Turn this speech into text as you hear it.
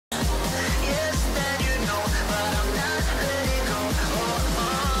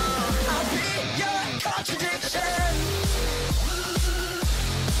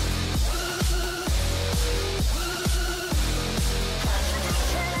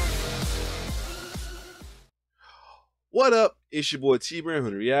What up? It's your boy T-Brain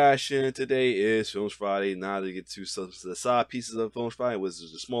from the Reaction. Today is Films Friday. Now to get to some of the side pieces of Films Friday, which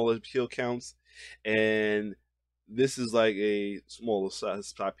is the smaller kill counts. And this is like a smaller side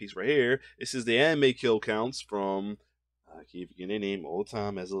piece right here. This is the anime kill counts from, I keep forgetting their name all the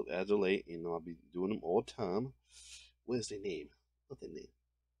time as of late. You know, I'll be doing them all the time. What is their name? What's their name?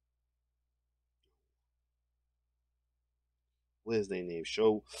 What is their name?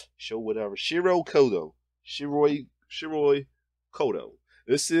 Show whatever. Shiroi Kodo. Shiroi Kodo.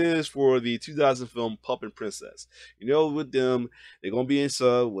 This is for the 2000 film Puppet Princess. You know, with them, they're gonna be in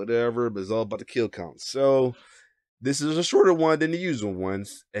sub, whatever, but it's all about the kill count. So this is a shorter one than the usual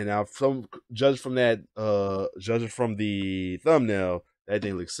ones, and now judging from the thumbnail, that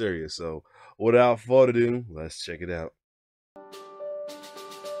thing looks serious. So without further ado, let's check it out.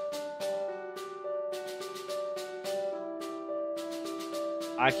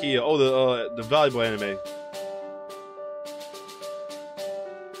 IKEA. Oh, the volleyball anime.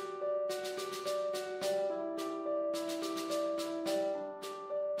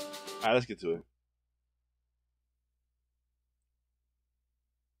 Alright, let's get to it.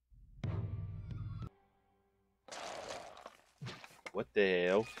 What the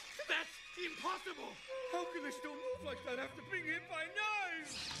hell? That's impossible! How can I still move like that after being hit by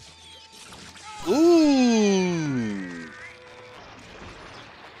knives? Ooh!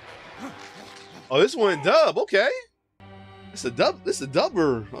 Oh, this one dub, okay. It's a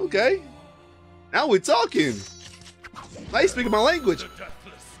dubber, okay. Now we're talking. Now you speaking my language.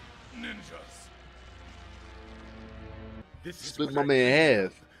 Split my man in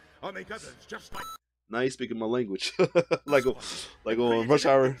half. I'll make others just like. Now you speaking my language, like on Rush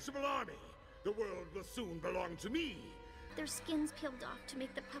Hour. Army. The world will soon belong to me. Their skins peeled off to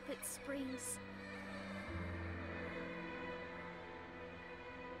make the puppets springs.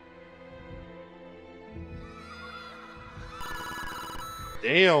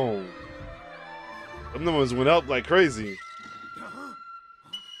 Damn, them numbers went up like crazy.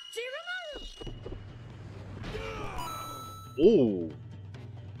 Oh.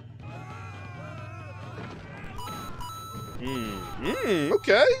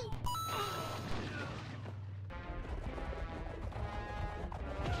 Okay.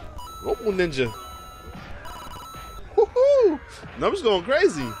 Robo Ninja. Woohoo! Numbers going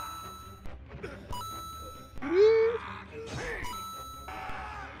crazy.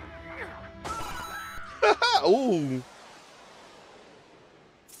 Ooh.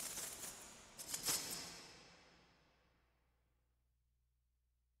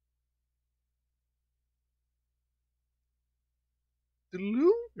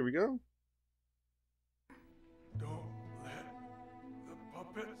 Here we go. Don't let the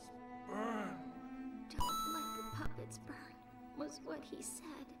puppets burn. Don't let the puppets burn, was what he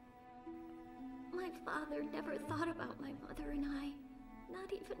said. My father never thought about my mother and I,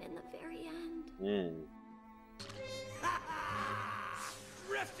 not even in the very end.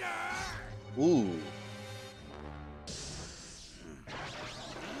 Drifter! Ooh.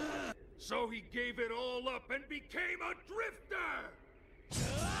 So he gave it all up and became a drifter!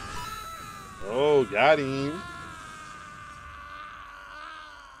 Oh, got him.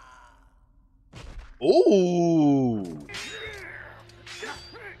 Ooh.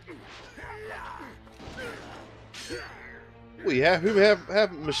 We have him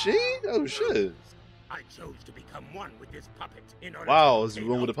have machine? Oh shit. I chose to become one with this puppet in order Wow, to it's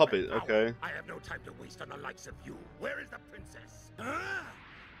one with the puppet. power. Okay. I have no time to waste on the likes of you. Where is the princess?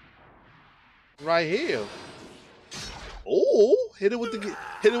 Right here. Oh, hit it with the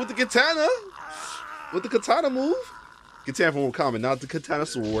katana. With the katana move. Katana from common, not the katana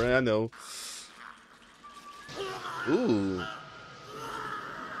sword. I know. Ooh.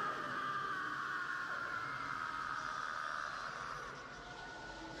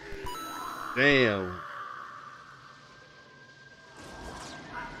 Damn.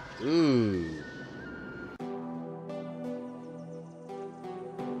 Ooh.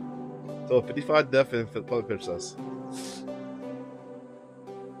 So 55 death and Puppet Princess.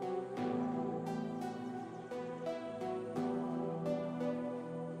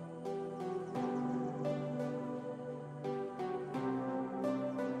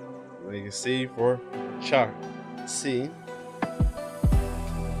 You can see for chart. See.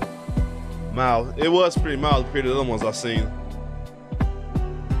 Mild. It was pretty mild compared to the other ones I've seen.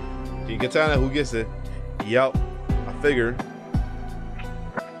 King Katana, who gets it? Yup. I figured.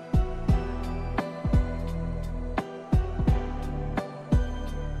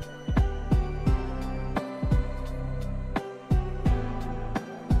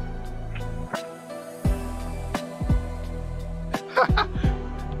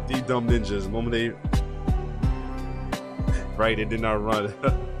 These dumb ninjas. The moment they right? They did not run.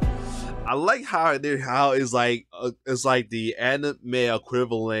 I like how it's like the anime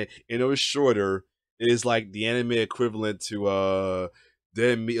equivalent, and it was shorter. It's like the anime equivalent to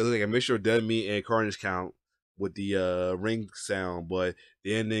Dead Meat, like a mixture of Dead Meat and Carnage Count with the ring sound, but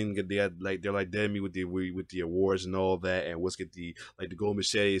the ending they're like Dead Meat with the awards and all that, and what's get the like the gold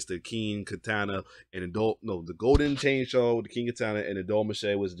machete is the King Katana and the golden chainsaw, the King Katana, and the gold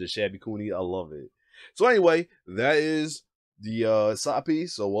machete was the Shabby Kuni. I love it. So anyway, that is the side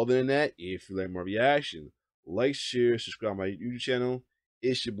piece. So other than that, if you like my reaction, like, share, subscribe to my YouTube channel.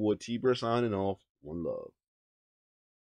 It's your boy T-Bird signing off. One love.